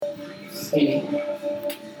Know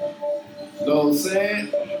what I'm saying?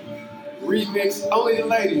 Remix, only the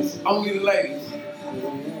ladies, only the ladies.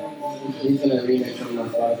 He's gonna remix on my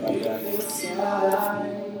Spotify track.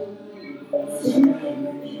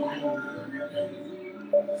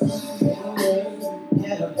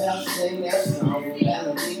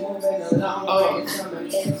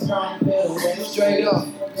 Straight up.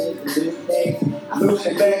 Loose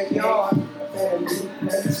and backyard.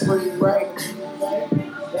 Spring break.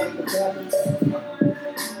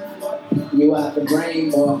 You out the brain,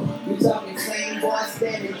 boy. You talking same boy,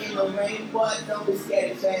 standing in the rain, boy. Don't be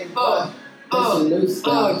scared of change, boy. New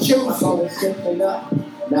stuff. I'm always shifting up.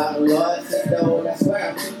 Now the Lord said, no, that's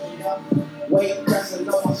where I'm shifting up. Weight pressing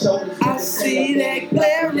on my shoulders. I see that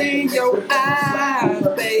glare in your eyes,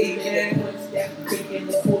 baby. Kicking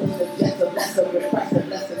the fools of just a lesser repressive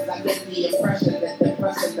lessons. I get the impression that they're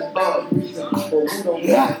pressing the boundaries of people who don't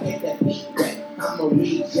want to hit that beat wet. I'm a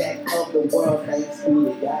reject of the world, thanks be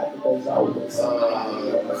to God, because I was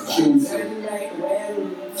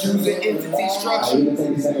choosing entity structure. You can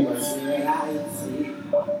take the second verse.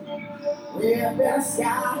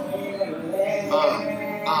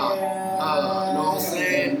 Know what I'm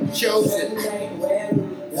saying? Chosen.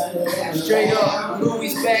 Straight up,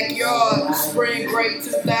 Louis' backyard, spring break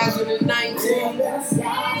 2019.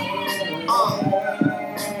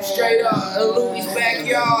 Straight up, Louis'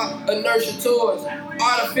 backyard, inertia tours,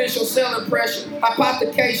 artificial selling pressure,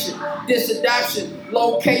 hypothecation, disadoption,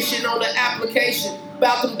 location on the application,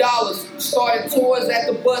 about them dollars, started tours at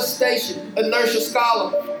the bus station, inertia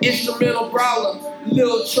scholar, instrumental brawler,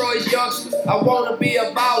 Lil Troy's youngster, I wanna be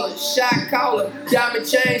a baller, shot caller, diamond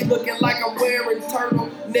chains looking like I'm wearing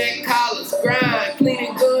turtleneck collars, grind,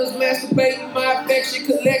 cleaning guns, masturbating, my affection,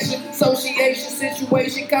 collection, association,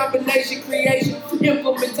 situation, combination, creation,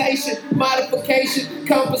 implementation, modification,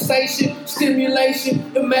 compensation,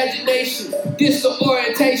 stimulation, imagination,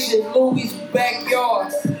 disorientation, Louis'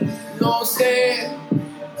 backyard, you know what I'm saying?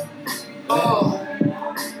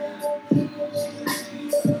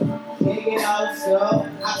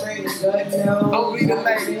 Only the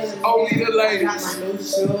ladies, only the ladies.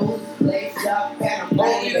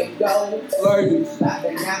 Only the ladies.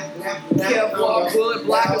 Kevlar, blood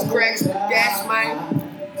blockers, cracks, gas, man.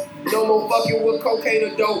 No more fucking with cocaine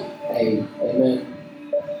or dope. Hey, amen.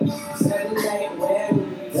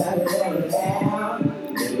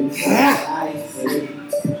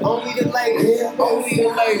 Only the ladies, only the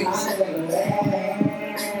ladies.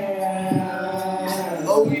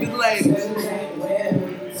 Only the ladies.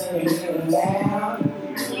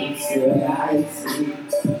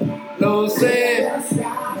 Know what I'm saying?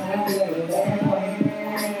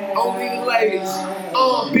 Only the ladies.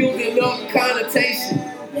 Building up connotation.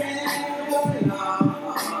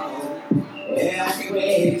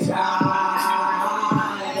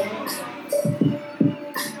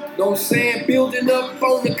 Know what I'm saying? Building up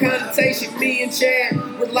on the connotation. Me and Chad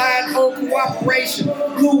relying on cooperation.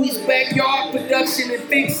 Louis' backyard production and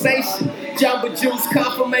fixation. Jamba Juice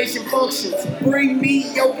confirmation functions. Bring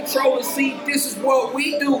me your controller. See, this is what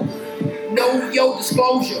we do. Know your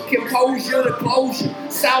disclosure. Composure to closure.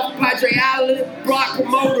 South Padre Island. Block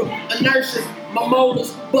promoter. Inertia. My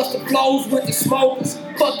motors. Bust the flows with the smokers.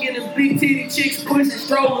 Fucking them big titty chicks pushing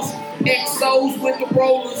strollers. XOs with the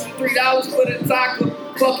rollers. $3 for the taco.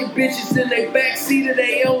 Fucking bitches in they backseat of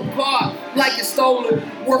their own car. Like it's stolen.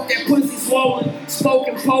 Work that pussy swollen.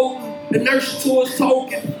 Smoking potent. Inertia tours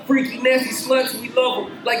token. Freaky nasty sluts, we love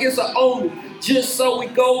them. Like it's an omen. Just so we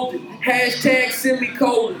golden. Hashtag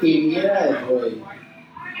semicolon. Yeah, boy.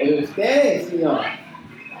 It was gas, you know.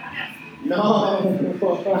 No.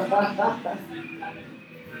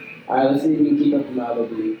 Alright, let's see if we can keep up the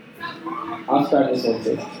melody. I'll start this one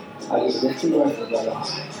too. I'll give you the 2 verses, brother.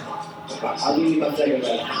 I'll give you my second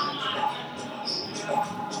verse.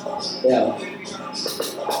 Yeah.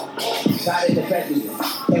 Started the prejudice.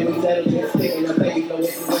 Can we settle this? Picking up baby, go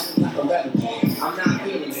into what's like a rebel. I'm not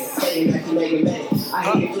feeling it. Saying that you make it better. I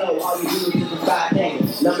hate your flow. All you do is just decide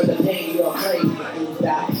negative. Numbers of pain, you're crazy. Fools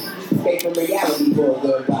die. Escape from reality for a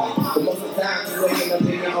good ride. But most of the time, you're waking up in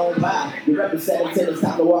your own vibe. You represent until it's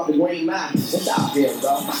time to walk the green mile. What's out there,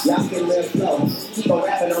 bro? Y'all can live slow. Keep on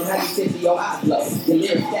rapping on how you sit to your eyes flow. Your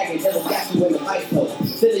lyrics stacking, devil got you in the fight flow.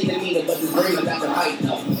 Silly demeanor, but this brain got the fight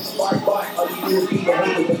though. Bark, all you do is people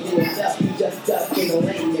hating within yourself. You just stuck in the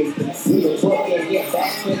rainmaker. We a book and get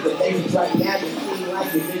back with the things right now. You seem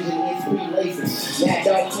like your vision is pre-lazy. Mad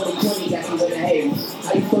Dog 2020 got you in the haze.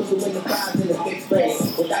 How you supposed to win the prize in the fixed grade?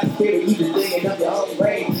 Without the spirit, you just digging up your own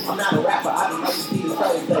grave. I'm not a rapper, I just like to see the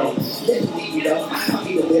soul thing. Listen to you though, I'll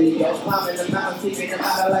be the Billy though. Climbing the mountain, sleeping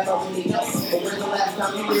about it like I really know. But when's the last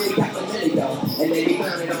time you really got the Billy though? And they be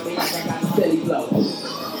clowning on me like I got the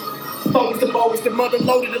Focus the bogus, the mother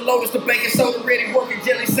loaded, the lotus, the bacon soda ready, working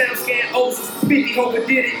jelly, sound scan, O's, 50, Homer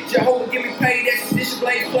did it, Jehovah give me paid, expedition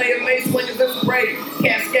blades, player, mace, swingers, that's great,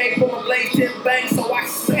 cascade for my blades, 10 bangs, so I can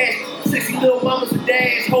smash, 60 little mamas and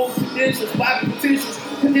dads, hold credentials, Bible potentials,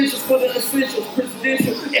 credentials for the essentials,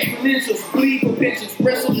 presidential, exponentials, bleed for pensions,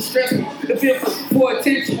 wrestle, distressful, eventful, for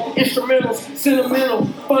attention, instrumentals, sentimental,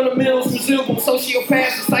 fundamentals, resemble,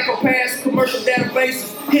 sociopaths and psychopaths, commercial databases,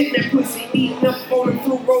 hitting that pussy, eating up on the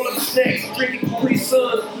fruit, roll up snacks, drinking Capri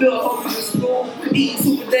Sun, little homies in school, eating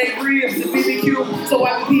Super Day ribs and BBQ, so I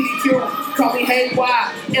can PDQ, call me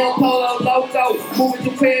Haywire, El Polo Loco, moving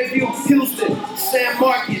to Fairview, Houston, San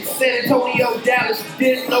Marcos, San Antonio, Dallas,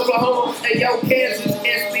 Denton, Oklahoma, and yo, Kansas,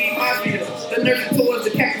 SB Mafia, the nursing tours,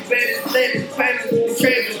 the Cactus Bandits, Landis, Panthers, the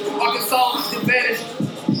Transits, Arkansas, the Advantage,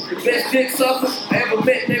 the best dick sucker I ever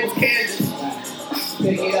met, name was Kansas.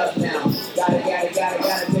 Pick it up now. Gotta pick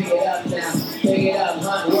it up now. Pick it up,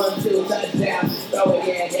 hunt, 1, 2, touchdown. Throw it,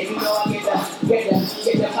 yeah. Then you know I get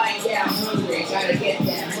the fight down. Hungry, gotta get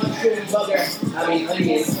that mushroom bugger. I mean,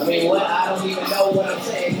 onions. I mean, what? I don't even know what I'm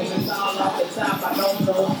saying. Cause it's all off the top. I don't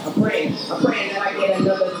know. I'm praying that I get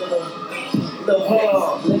another little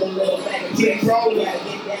bag of tricks. Gotta get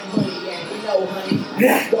that money, yeah. You know, honey.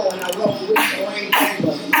 Going, I roll with the orange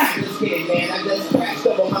finger. I'm just kidding, man. I just crashed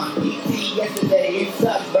over my PT yesterday. It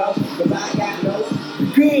sucks, bro. Cause I got no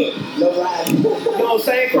ride. You know what I'm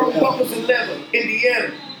saying? Chrome buckles and leather,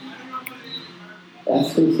 Indiana. That's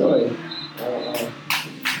a true story.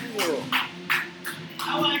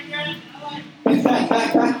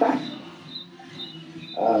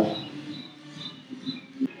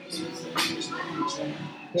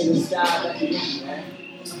 Here's the style that you need, man.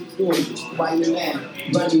 Why you mad?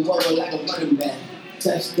 Run you over like a running back.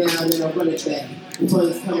 Touchdown and a running back.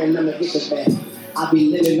 Funds coming, I'ma get the bag. I be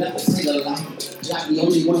living up a single life. Like the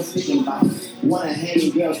only one speaking about. Wanna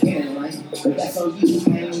hang girl cannon right? But that's on you,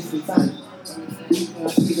 man. Some time. I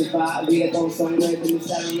speak about we are going somewhere in the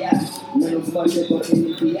salary out. Menos fuerte porque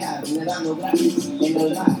ni pillar. Me dan los gratis en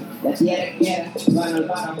el bar. La quiera, van al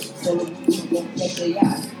bar. Solo que te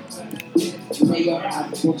ya. Me llorar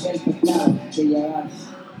porque el pecado te llevarás.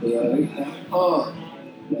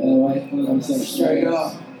 I'm saying Straight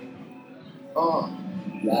up.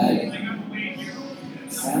 Dale.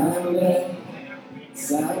 Sangre,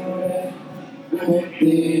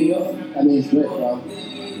 contigo. I mean, it's great, bro.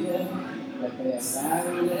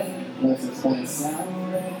 Sangre,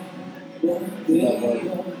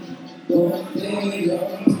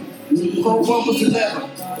 Chrome bumpers and leather.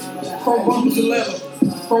 Chrome bumpers and leather.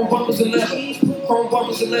 Chrome bumpers and leather. Chrome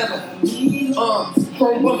bumpers and leather.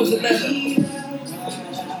 Chrome bumpers and leather.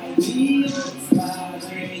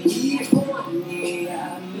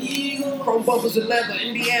 Chrome bumpers and leather,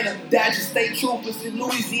 Indiana. Dodger State Troopers in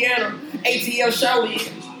Louisiana. ATL Shouty.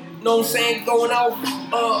 Know what I'm saying? Going out.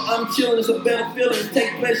 I'm chilling. It's a better feeling.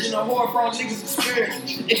 Take pleasure in the horror for all niggas'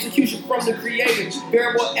 experience. Execution from the creator.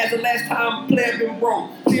 Variable as the last time player been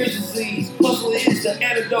broke. Fear's disease. Hustle is the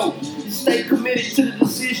antidote. Stay committed to the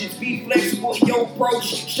decisions. Be flexible in your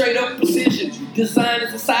approach. Straight up precision. Design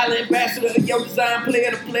is a silent ambassador of your design.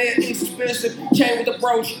 Player to player. Inexpensive. Chain with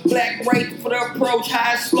approach. Black rate for the approach.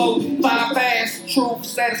 High, slow. Fire fast. Truth.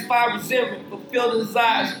 Satisfy resentment. Fulfill the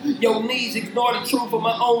desires. Your needs. Ignore the truth of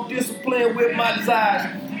my own discipline with my desires.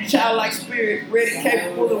 Childlike spirit. Ready,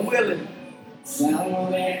 capable, and willing.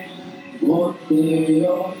 Sangre,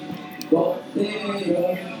 botella,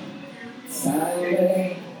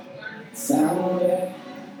 sangre,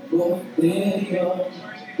 botella,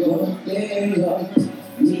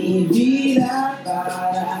 mi vida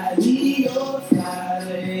para Dios,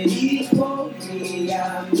 Padre, Hijo y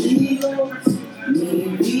amigos,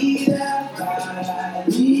 mi vida para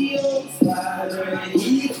Dios, Padre,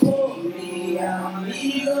 Hijo y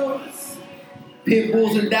amigos. Pit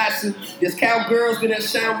bulls and Datsun. There's cowgirls, then there's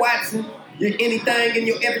Sean Watson. You're anything and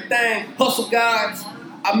you're everything. Hustle gods.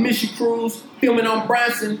 I miss you, Cruz. Filming on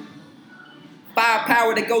Bronson.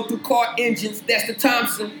 Firepower that go through car engines. That's the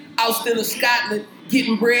Thompson. Austin of Scotland.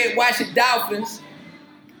 Getting bread, watching dolphins.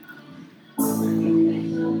 There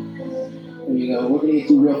you go. We're gonna get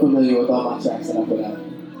you real familiar with all my tracks that I put out.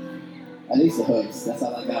 At least the hooks. That's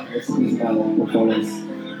all I got for some of these performance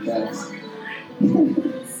tracks.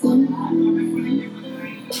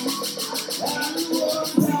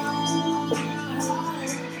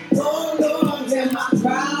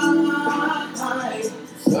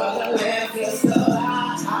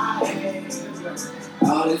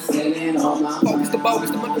 Focus the bogus,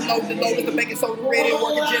 the mother load, the loaders, the bacon soda ready,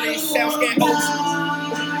 working jelly, sound scan oats.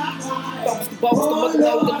 Focus the bogus, the mother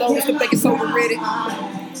load, the loaders, the bacon soda ready.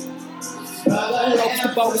 Focus the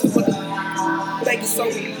bogus, the mother bacon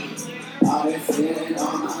soda.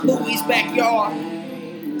 Louis' backyard.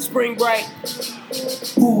 Spring break.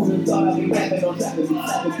 Who would have thought I'd be rapping on top of these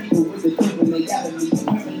type of people with the truth when they gather me?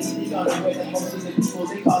 Apparently, they don't know where that most of the people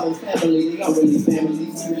they call them family. They aren't really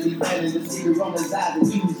family. Secretly planning to see the Roman's eyes and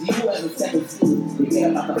use you as a second school. They care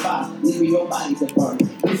about the fire, leaving your body to burn.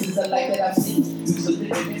 This is the life that I've seen. Used to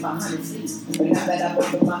live in behind the scenes. But now that I've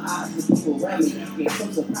opened my eyes to people around me, get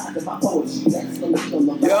so surprised at my poetry. That's the lead on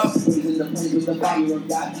the rock. Raising the place with the fire of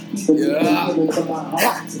God. Keeping me living from my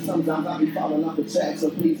heart. Sometimes I'll be falling off the track, so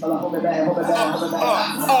please, hold it back, hold it back, hold it back.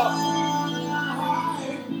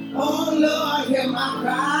 Oh Lord, hear my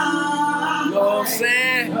cry. You know what I'm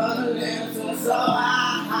saying? Brother, so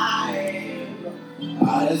high.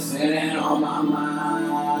 All the sin on my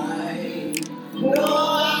mind. Lord, I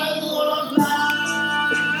wanna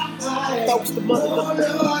fly. Folks, the mother,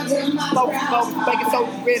 folks, making so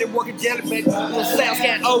ready, working jelly, man. Little sound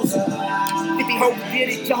scan O's. 50 hope get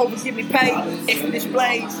it, Jehovah give me pay. Expedition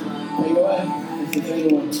Blaze.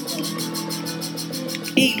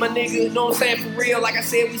 Eat my nigga, you know what I'm saying, for real. Like I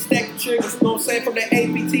said, we stack the triggers, you know what I'm saying, from that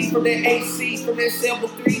APT, from that AC, from that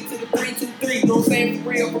 7-3 to the 323, you know what I'm saying, for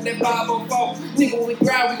real, from that 504. Nigga, when we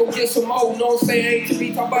grind, we gon' get some more, you know what I'm saying, ain't to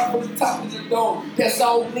be talking about from the top of the dome. That's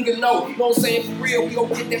all nigga know, you know what I'm saying, for real. We gon'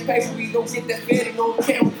 get that paper, we gon' get that fed, you know,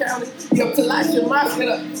 camera counted. Up till I shit my shit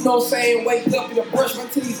up, you know what I'm saying, wake up and I brush my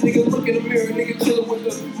teeth, nigga, look in the mirror, nigga, chillin' with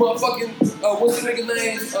the motherfucking, what's the nigga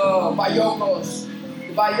name,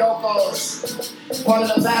 Bayokos. Part of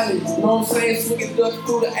the valley, you know what I'm saying? Swinging dust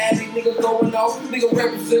through the alley, nigga going off. Nigga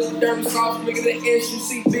represent the dirty sauce, nigga the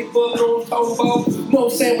SUC, big bug on Tobo. You know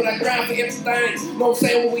what I'm saying? When I grind for everything, you know what I'm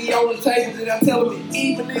saying? When we on the table, then I tell them to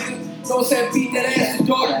even, nigga. You know what I'm saying? Beat that ass in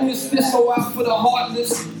darkness, this go out for the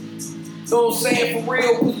heartless. You know what I'm saying? For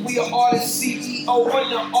real, cause we an artist, CEO,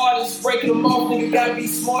 running an artist, breaking them off, nigga, gotta be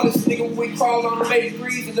smartest, nigga, we crawl on the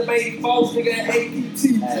 83s and the 84s, nigga, at APT,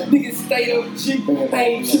 nigga, stay up G,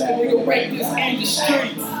 ain't tripping, nigga, rape this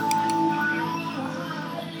industry.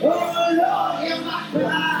 Oh Lord, hear my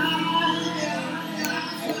cry.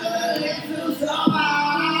 It's so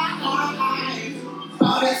high.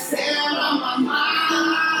 All that sand on my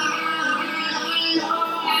mind. Oh,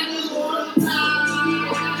 I just wanna die.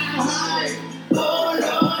 Oh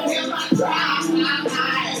Lord, hear my cry.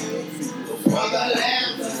 For the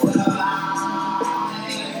land to survive.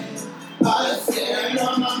 All that sand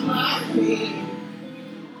on my mind.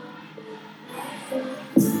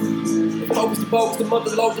 Folks, the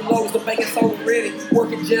mother loads, the lows, the bacon so ready.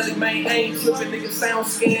 Working jelly, man, ain't tripping, nigga, sound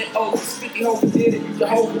scan. Oh, 50 hope did it.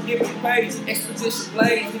 Jehovah give me pay. Expedition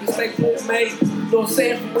Blaze, nigga, stay full made. You know what I'm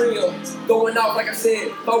saying, for real. Going off, like I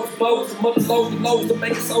said, folks, the mother loads, the lows, the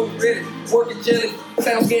bacon so ready. Working jelly,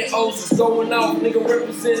 sound scan O's going off, nigga,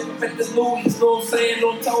 represent at the Louis, you know what I'm saying, know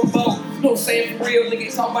what I'm talking about. You know what I'm saying, for real,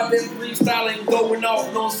 nigga, talk about that freestyling going off,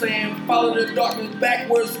 you know what I'm saying, following the darkness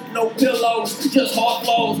backwards, no pillows, just hard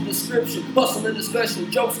flows, description, hustle and discussion,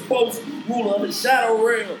 jokes, quotes, ruler of the shadow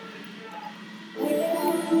realm.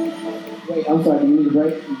 Wait, I'm sorry, do you need a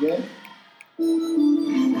break? You good?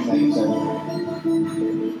 Thank you, sir.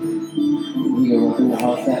 You can run through the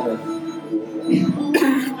whole Sabbath.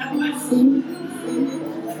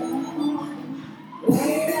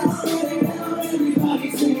 Everybody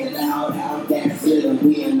sing it loud, out there, little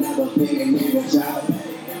we ain't never been in the job.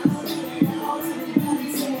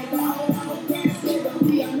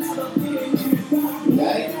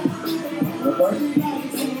 Right? No first?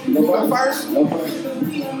 No first? No first.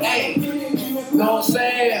 Hey, you know what I'm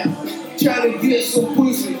saying? Trying to get some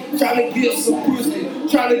pussy, trying to get some pussy,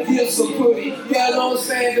 trying to get some putty. Yeah, you know what I'm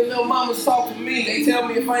saying? The little mamas talk to me. They tell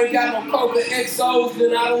me if I ain't got no Coca XOs,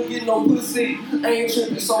 then I don't get no pussy. I ain't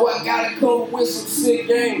tripping, so I gotta come with some sick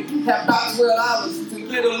game. Have about $12 to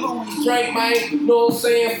get a Louis drink, man. You know what I'm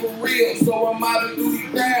saying? For real. So I'm out of these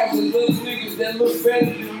crowds and little niggas that look better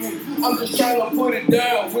than me. I'm just trying to put it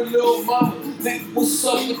down with little mama. Nigga, what's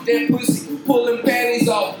up with that pussy? Pulling panties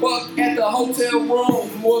off, buck at the hotel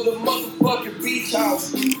room or the motherfucking beach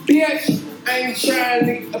house. Bitch, I'm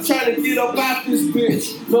trying to get up out this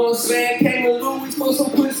bitch. Know what I'm saying? Came to Louis for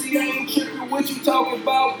some pussy, I ain't tripping. What you talking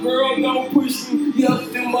about, girl? Don't push me.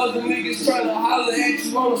 Yup, them other niggas trying to holler at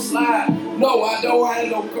you on the slide. No, I don't have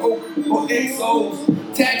no Coke or XOs.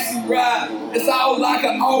 Taxi ride, it's all like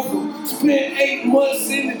an offer. Spent 8 months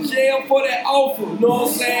in the jail for that offer. Know what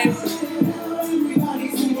I'm saying?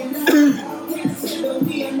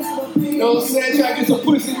 You know what I'm saying? Try to get some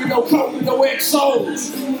pussy with no Coke, with no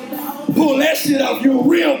XOs. Pull that shit up, you a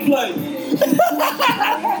real player.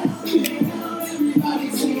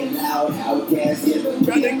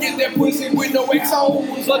 Trying to get that pussy with no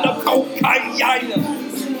XOs or no cocaine.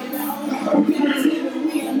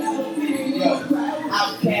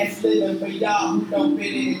 chillin' for y'all who don't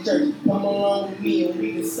fit in the church. Come along with me and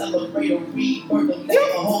we can celebrate a rebirth of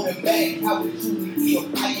never holding back how we truly feel.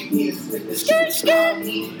 I am here to spit the truth. I don't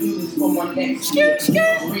need to do this for my next year.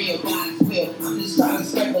 Real God's will. I'm just trying to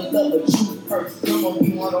spread the love of truth first. Some of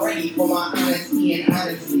you aren't ready for my honesty, and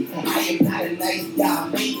honestly, I am not a nice guy.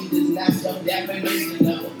 Maybe this not some definition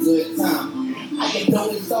of a good time. I can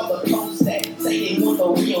notice all the posts that say they want the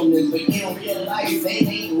realness, but in real life they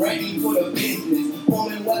ain't ready for the business.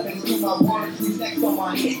 Forming weapons through my words, who's next on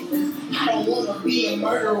my hit list. I don't want to be a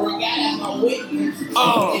murderer, God as my witness.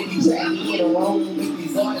 If you drag me in a room with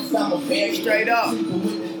these artists, I'm a very Straight up. With the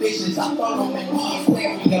visions, I throw them in the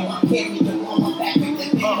aquarium. I carry them on my back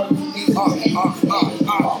with the calling out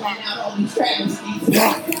all these travesties.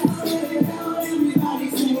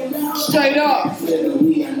 Straight up.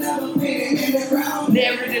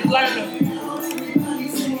 Narrative learner.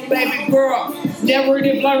 Baby girl.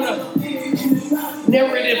 Narrative learner.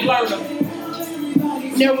 Narrative learner.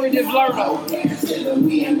 Narrative learner.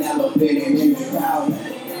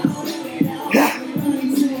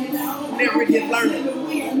 Narrative learner.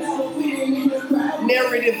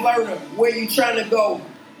 Narrative learner. Where you trying to go?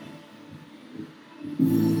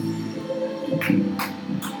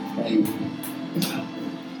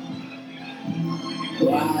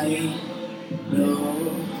 Why you love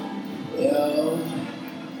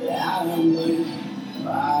me?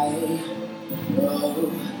 Why you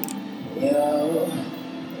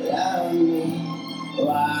love me?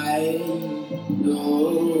 Why you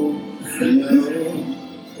love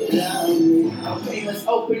me? Okay, let's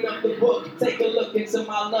open up the book. Take a look into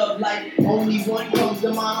my love life. Only one comes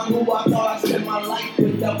to mind who I thought I spent my life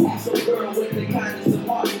with. The Paso girl with the kindness of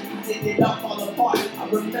heart. Did it all fall apart. I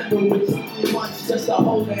remember it took me months just to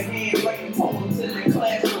hold her hand. Writing poems in the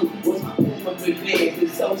classroom was my form of advance.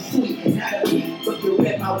 It's so sweet and not a beat, but you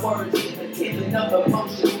read my words. It's a kindling of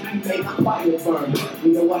emotion. You made my fire burn.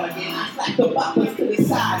 You know what I did? I slapped the boppers to the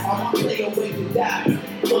side. On my play away to die.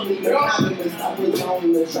 Fully anonymous, I was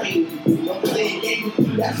on the train. Don't play a game with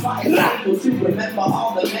you, that's why it's able to remember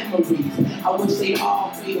all the memories. I wish they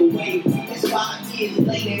all fade away. It's 5 years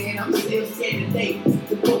later and I'm still scared today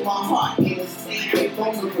to put my heart in a state of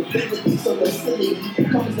vulnerability. So the silly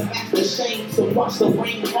comes to match the shame. So watch the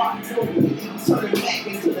rain rock through me. Turn it back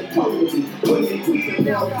into the cold. Women breathing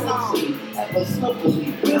more closely, ever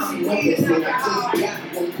slowly. I'm noticing, I just got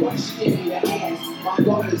one question to ask. My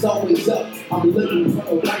guard is always up. I'm looking for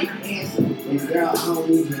the right answer. And girl, I don't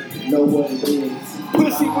even know what it is.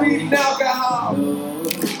 Pussy, weed, and alcohol.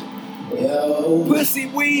 Pussy,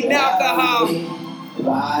 weed, and alcohol.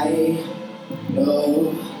 Why?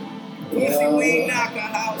 Pussy, weed, and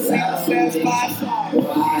alcohol. Satisfied.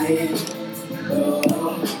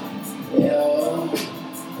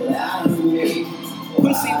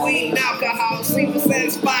 Pussy, weed, and alcohol.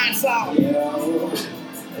 Satisfied song.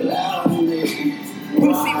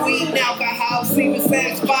 Pussy, weed, and alcohol.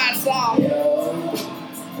 Satisfied song.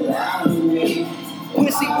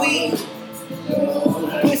 Pussy, weed.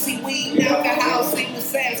 Pussy, weed, and alcohol.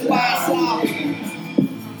 Satisfied song.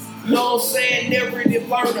 Know what I'm saying? Narrative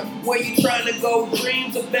learner. Where you trying to go?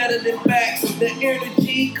 Dreams are better than facts. The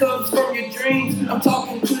energy comes from your dreams. I'm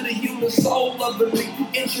talking to the human soul of the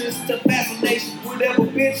interest to fascination. Whatever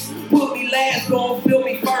bitch put me last, gon' feel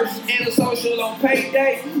me first. Antisocial on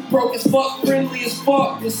payday. Broke as fuck, friendly as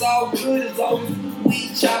fuck. It's all good as long as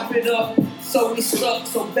we chop it up. So we stuck,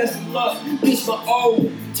 so best of luck. This for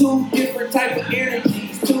old. 2 different type of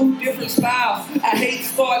energies, 2 different styles. I hate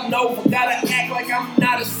starting over, gotta act like I'm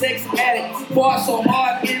not a sex addict. Bought so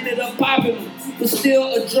hard, ended up popping them. But still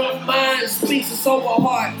a drunk mind speaks a sober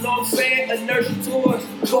heart. Know what I'm saying? Inertia tours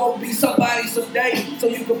gonna be somebody someday. So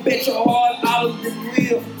you can bet your heart out of the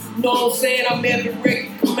wheel. Know what I'm saying? I'm Evan Rick,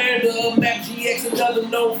 commander of Map GX, another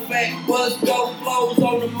known fact. Buzz dope flows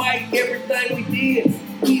on the mic, everything we did.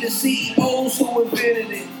 We the CEOs who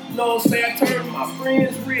invented it. Know what I'm saying? I turned my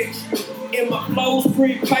friends rich. And my flows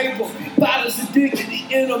pre-paper. Violence addicted. The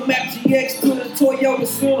inner Map GX to the Toyota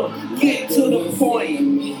Center. Get to the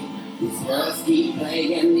point. These girls keep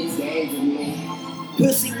playing these games with me.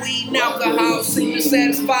 Pussy, weed, and alcohol seem to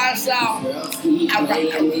satisfy us all. Girls keep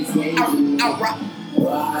playing these games with me. I rock.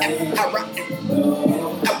 Why you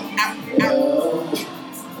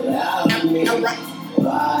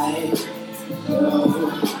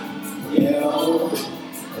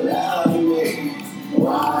love me?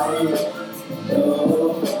 Why you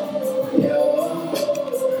love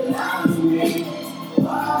me?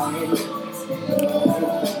 Why you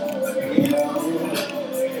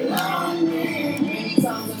love me? Many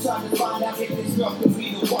times I tried to find out if this girl could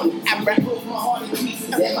be the one. I broke my heart in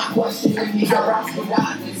pieces. And my question is, I rock the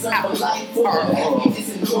why? Deserve a life full of happiness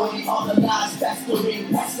and destroying all the lies,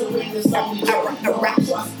 pestering is only joy. No, I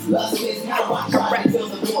trust, lust is how I try to fill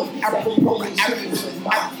the void. Devil pulling strings with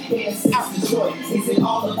my innocence destroyed. Is it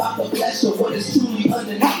all about the flesh or what is truly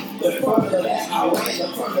underneath? The further that I ran, the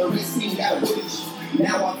further it seemed I reached.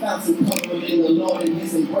 Now I found some comfort in the Lord and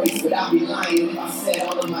His embrace, but I'd be lying if I said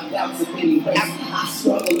all of my doubts have been erased. I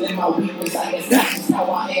struggle in my weakness, I guess that's just how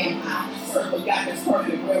I am. I serve a God that's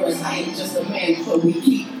perfect, whereas I am just a man. So we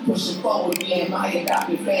keep pushing forward, me and my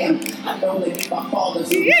adopted fam. I know that if I fall, there's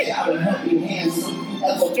a reach out and helping hands. So if you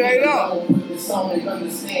ever Straight up. don't put this on and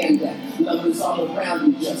understand that love is all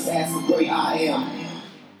around you, just ask the great I am.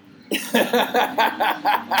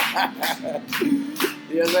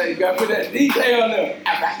 Yeah, like, you gotta put that detail on there.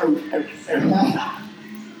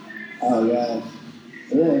 Oh, God.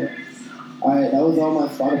 Yeah. Alright, that was all my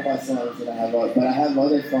Spotify songs that I have up, but I have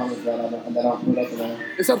other songs that I'll put up there.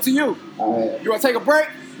 It's up to you. Alright. You wanna take a break?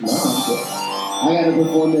 No, I'm good. I gotta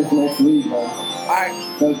perform this next week, bro. Alright.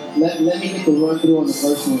 So let me get the run through on the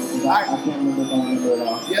first one, because I can't remember it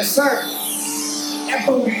all. Yes, sir. And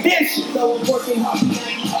for redemption. So I'm working hard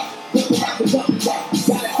behind you. Looking at the jumping back.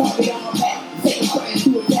 Got a carpet on my back. Taking trying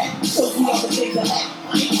to attack. Shows me all the things I lack.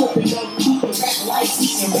 I ain't tripping, no. Keep it rap like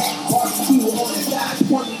eating rap. Barbecue on the side.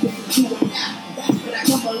 Tell me this is doing now. That's when I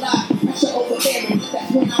come alive. Pressure over family.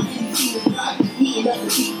 That's when I really see the drive. Eating up the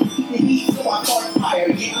heat. Keep the heat so I start fire.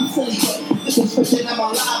 Yeah, I'm silly, but this is pushing. I'm a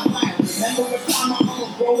live wire. Remember a time I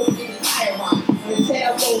almost rolled up in the tire rhyme. When it said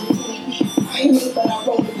I rolled really deep. I ain't hood, but I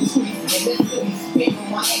rolled with the streets. And this really spit on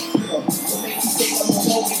my ex-girl. So make you think I'm gonna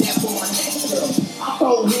roll it down for my next girl. I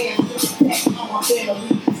throw hands to protect all my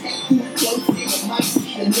family. Step too close, nigga might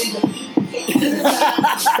see the ninja beat. Get to the side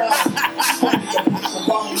of the dog. The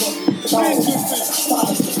wrong one.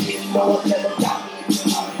 No one never got me.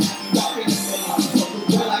 Rock in the middle. So we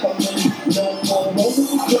feel like a million. No more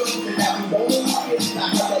roses and cookies. And now we rolling my kids. I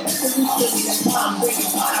have that silly. That's why I'm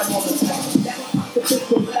bringing fire on the track. The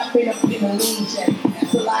pistol that I've been up in a lean check.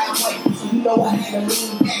 That's a lie I'm white. So you know I had a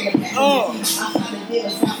lean bag of Oh. I signed a deal.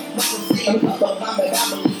 It's not the same. But I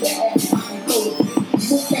believe that everybody can go to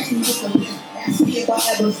this. You catch me with the list. Ask me if I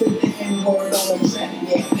ever said any word on the track.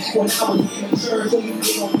 Yeah. When I was immature, so you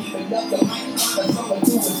don't even know the mic. Find someone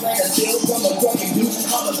who was trying to steal from a drug and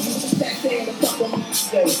use all of you. That thing to fuck on me.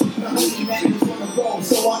 Yo, my holy man is on the road.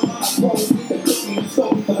 So I rose with the cookie and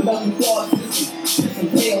story for the lovely dog system.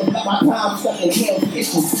 Different tales about my time stuck in hell's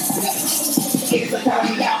kitchen. It's the time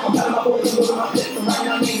we out. I'm telling my boys to look at my lips. I'm writing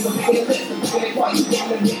my names. I'm picking a list. I'm picking it twice. I'm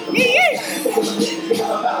getting a list. Picking a list. Picking a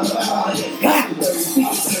list.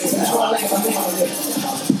 That's why I like my name on the list.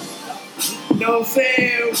 You know what I'm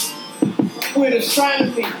saying? With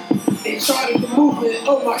astronomy, they charted the movement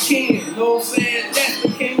of my king. You know what I'm saying? That's the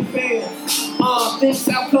king fan. Things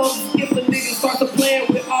outcomes if the niggas start to plan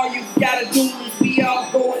with all you gotta do is be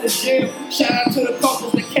out going to jail. Shout out to the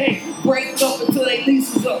couples that can't break up until they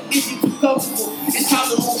leases up. If you too comfortable, it's time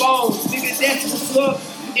to move on. Nigga, that's what's up.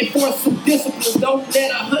 Enforce some discipline. Don't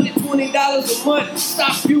let $120 a month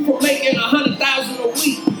stop you from making $100,000 a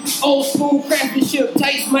week. Old school craftsmanship,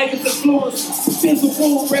 tastemakers, influence,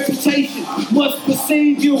 physical reputation must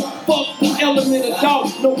perceive you. Fuck the element of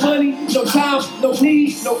doubt. No money, no time, no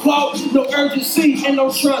need, no clout, no urgency, and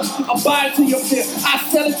no trust. Abide to your fear. I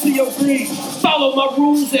sell it to your greed. Follow my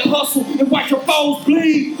rules and hustle and watch your foes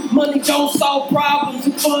bleed. Money don't solve problems.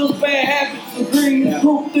 It funds bad habits and greed.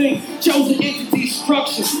 Groupthink, chosen entity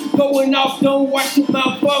structure. Going off, don't watch the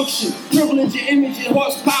malfunction. Privilege your image and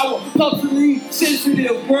horsepower. Culturally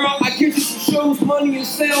sensitive, girl. I get you some shoes, money, and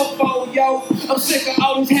cell phone, yo. I'm sick of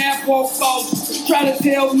all these half-walk folks. Try to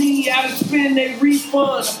tell me how to spend a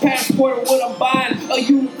refund. A passport of what I'm buying. A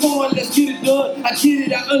unicorn, let's get it done. I get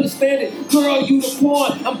it, I understand it. Girl, you the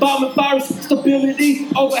pawn. I'm bombing virus, stability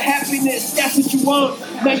over happiness. That's what you want.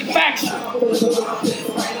 Manufacture.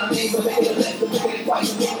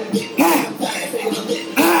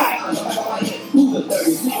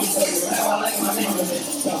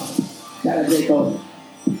 Shout out J. Cole.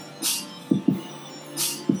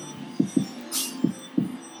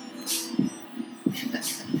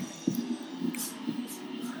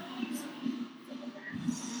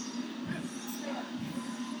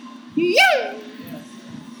 Yeah!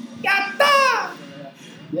 Yatta!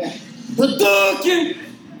 Yeah. The Duncan!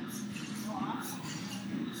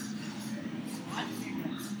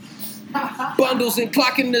 Bundles and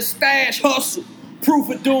clocking the stash, hustle. Proof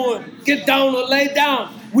of doing, get down or lay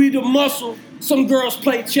down. We the muscle. Some girls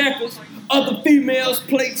play checkers, other females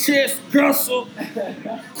play chess. Gussel,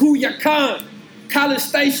 Cuyacan, College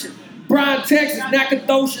Station, Bryan, Texas,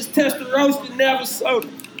 Nacogdoches, Testarossa, Navasota.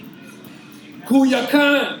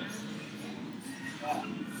 Cuyacan.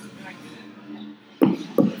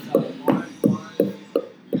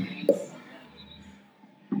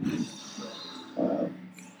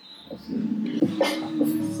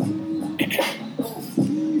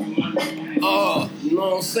 You know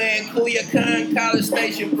what I'm saying? Culiacan, College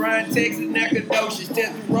Station, Bryan, Texas, Nacogdoches,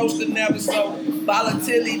 Tuscaloosa, Navasota.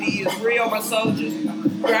 Volatility is real, my soldiers.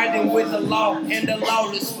 Grinding with the law and the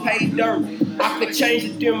lawless pay dirt. I could change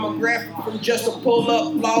the demographic from just a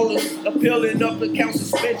pull-up flawless, appealing up account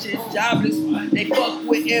suspension, jobless. They fuck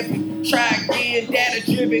with every try again,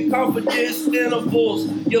 data-driven confidence intervals.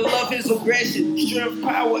 Your love is aggression, strength,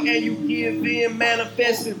 power, and you give in,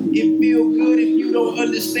 manifesting. It feel good if you don't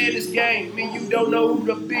understand this game, and you don't know who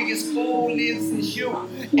the biggest fool is. It's you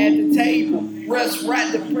at the table. Russ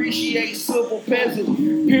right, depreciate civil peasants.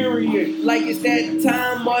 Period. Like it's that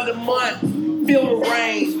time of the month. Feel the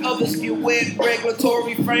rain, others get wet,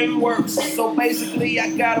 regulatory frameworks. So basically,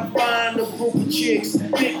 I gotta find a group of chicks,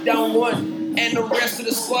 pick down one, and the rest of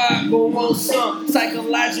the squad go on some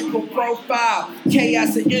psychological profile.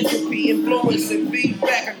 Chaos and entropy, influence and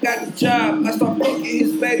feedback. I got the job. I start fucking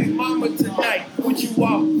his baby mama tonight. What you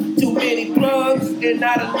want? Too many plugs and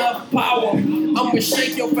not enough power. I'ma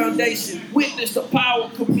shake your foundation. Witness the power,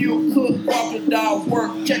 commute, cook, walk the dog,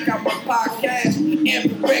 work. Check out my podcast,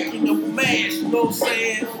 every record of mash. You know what I'm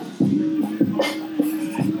saying?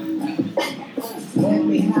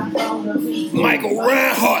 Michael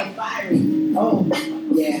Reinhardt. Oh,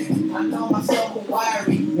 yeah. I know myself a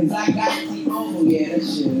wiry, cause I got T-Mobile, yeah, that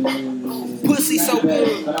shit. Pussy so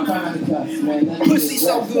good. But I'm trying to cuss, man. Pussy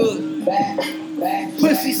so good. Back.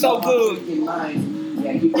 Pussy so good.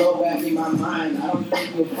 Yeah, you go back in my mind. I don't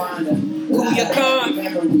think you'll find a Culiacan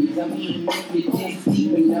memories. I mean, if you dig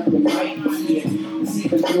deep enough, you might see it.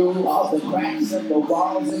 Seeping through all the cracks of the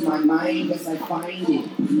walls in my mind. Guess I find it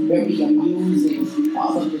very amusing.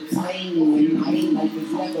 All of the timing and night like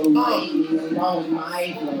it's never raining along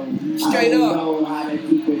my flow. Straight I don't up. know how to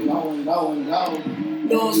keep it going. You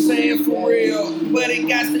know what I'm saying? For real. But it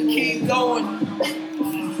got to keep going.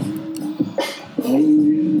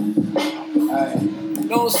 Alright.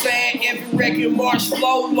 You know what I'm saying? Every record march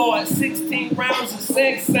flow, Lord. 16 rounds of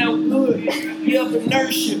sex sound good. You have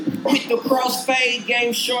inertia with the crossfade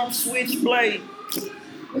game, sharp switchblade.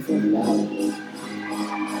 That's what it is.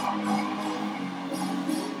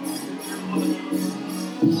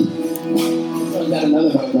 So got another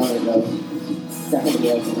hook on it though. Definitely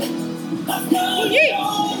else. Yeah.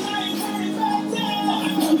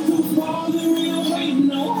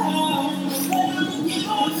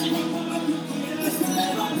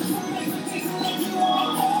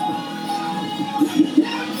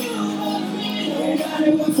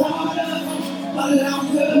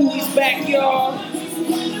 Louis back, y'all.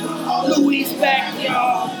 Louis back,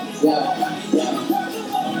 y'all. Yeah.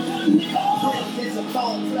 It's a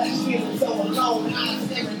bone, flesh feeling so alone. I'm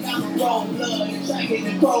staring down the road, blood and tracking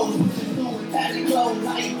the crows. Doing patty clothes,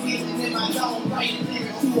 light feeling in my zone. Writing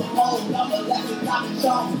lyrics to a bone, love a lesson I've been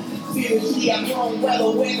shown. Spiritually, I'm grown well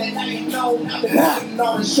aware that I ain't known. I've been putting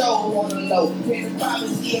on a show on the low. In the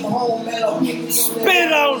privacy of home, mellow.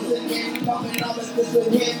 Spit on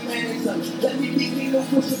Let me think me no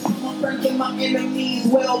push for my friends and my enemies'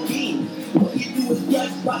 well-being. What you do is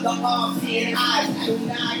judged by the all-seeing eyes. I do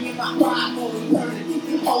not hear my cry for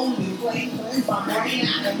eternity. Only flame my brain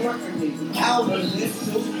out of mercury. How does this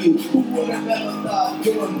suit you? Who would have ever thought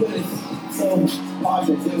doing this? So hard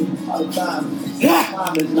to do all the time.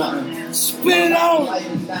 Time is nothing. Spit on. Life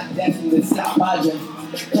is not destined to stop. I just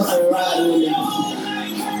come and ride with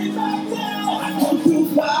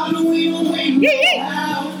me.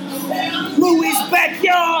 Yeah. Louis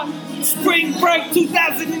Backyard, Spring Break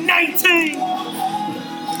 2019.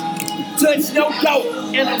 Touch no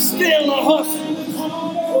dope, and I'm still a hustler.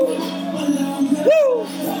 Woo!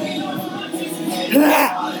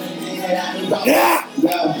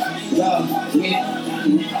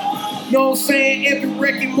 You know what I'm saying? Every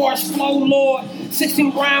record march flow, Lord.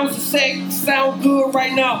 16 rounds of sex sound good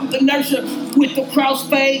right now. Inertia with the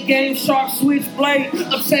crossfade game, sharp switchblade,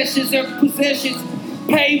 obsessions and possessions.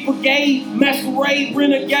 Paid brigade, masquerade,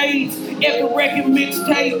 renegades. Every record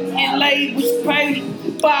mixtape inlaid was paid.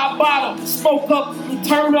 5 bottle, smoke up,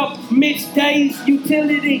 turn up, mixed days,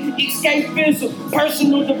 utility, escapism,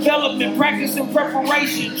 personal development, practice and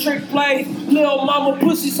preparation, trick plays, little mama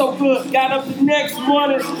pussy so good, got up the next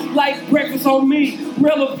morning like breakfast on me,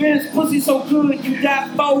 relevance, pussy so good, you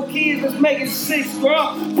got 4 kids, let's make it 6,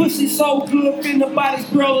 girl, pussy so good, fin the body's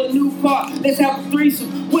girl a new car, let's have a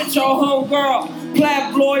threesome with your home girl,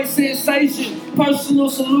 Plavloid sensation, personal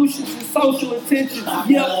solutions and social attention,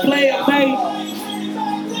 yeah, player made.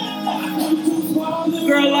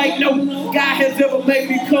 Girl like no guy has ever made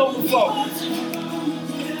me come before.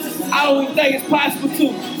 I don't even think it's possible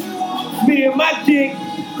to. Me and my dick.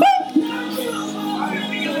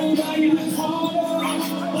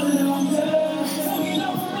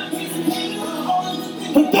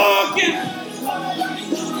 Hadouken!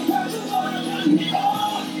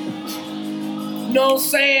 You know what I'm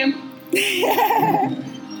saying? I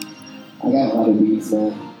got a lot of beats,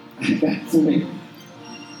 man. I got too many.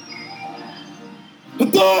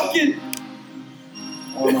 Hadouken!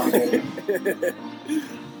 Oh my god.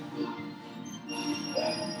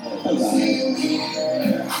 I'm still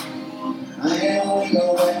here. I ain't going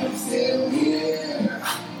nowhere. I'm still here.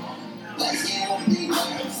 Let's get on me,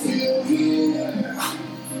 I'm still here.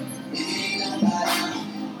 If you ain't nobody,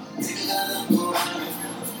 take another one.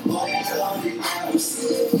 Boy, I love you, I'm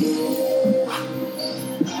still here. I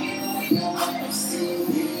ain't going nowhere. I'm still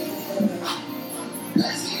here.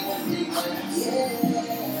 Let's get on me, I'm still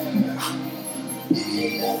here. If you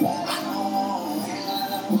ain't nobody, take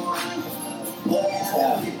another one. Boy, I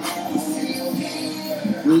love you, I'm still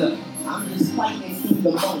here. Look. I'm just fighting through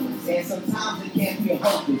the moments, and sometimes it can feel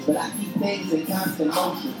hopeless, but I keep things in constant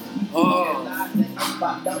motion. If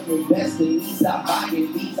I don't invest in these, I buy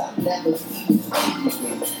in these, I never see the stage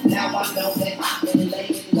again. Now I know that I can lay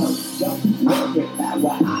it low. Don't worry about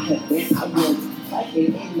where I have been. I was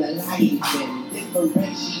fighting in the light and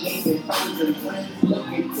differentiating foes and friends,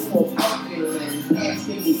 looking through a broken lens,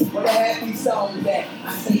 asking me what a happy song that I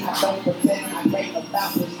say I don't pretend I make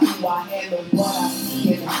about this. Who I am and what I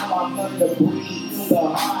see and how I learn to breathe through the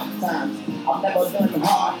hard times. I've never done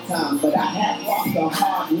hard times, but I have walked a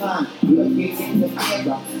hard line. Looking in the mirror,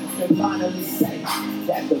 I can finally say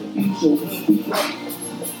that the future will be great.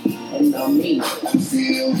 And I mean it. I'm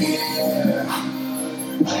still here.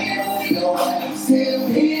 I ain't going nowhere. I'm still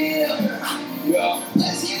here. Yeah.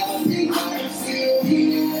 Let's get on me. I'm still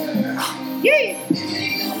here. Yeah.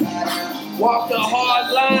 Walk the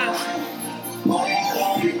hard line.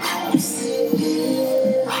 I'm still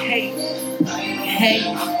here. Hey,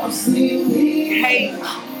 I'm still here.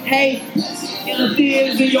 hey,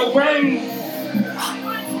 interferes in your brain.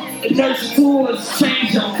 Inertia tools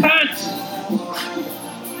change your conscience.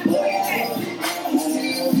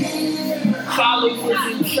 Followers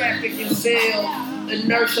in traffic and sales.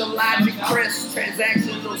 Inertia, logic, press,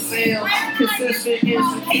 transactional sales, consistent,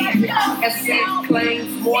 instant, asset claims,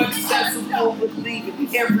 more accessible,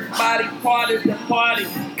 believing everybody part of the party.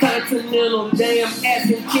 Continental, damn,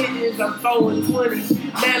 asking kittens, I'm throwing 20s.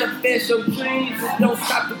 Manifest your dreams and don't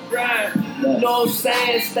stop the grind. You know what I'm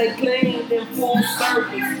saying? Stay clean and full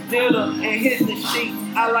service. Dinner and hit the sheets.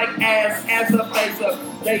 I like ass up, face up.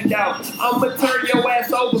 They don't. I'ma turn your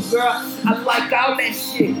ass over, girl. I like all that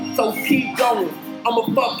shit, so keep going. I'ma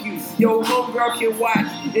fuck you. Your homegirl can watch,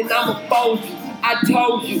 and I'ma fold you. I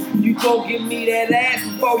told you, you gon' give me that ass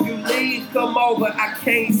before you leave. Come over, I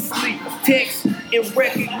can't sleep. Text in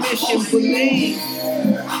recognition, believe.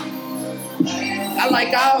 I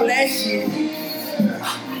like all that shit.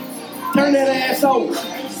 Turn that ass over.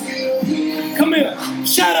 Come here.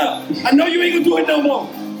 Shut up. I know you ain't gonna do it no more.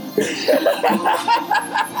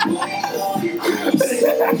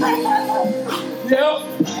 Yep.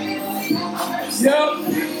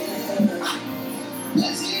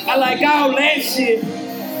 I like all that shit.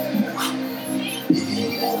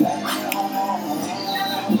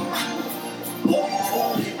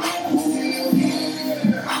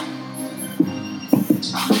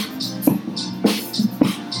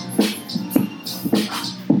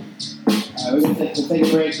 We're gonna take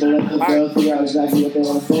a break and let the girls figure out exactly what they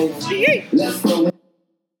want to say. Let's go.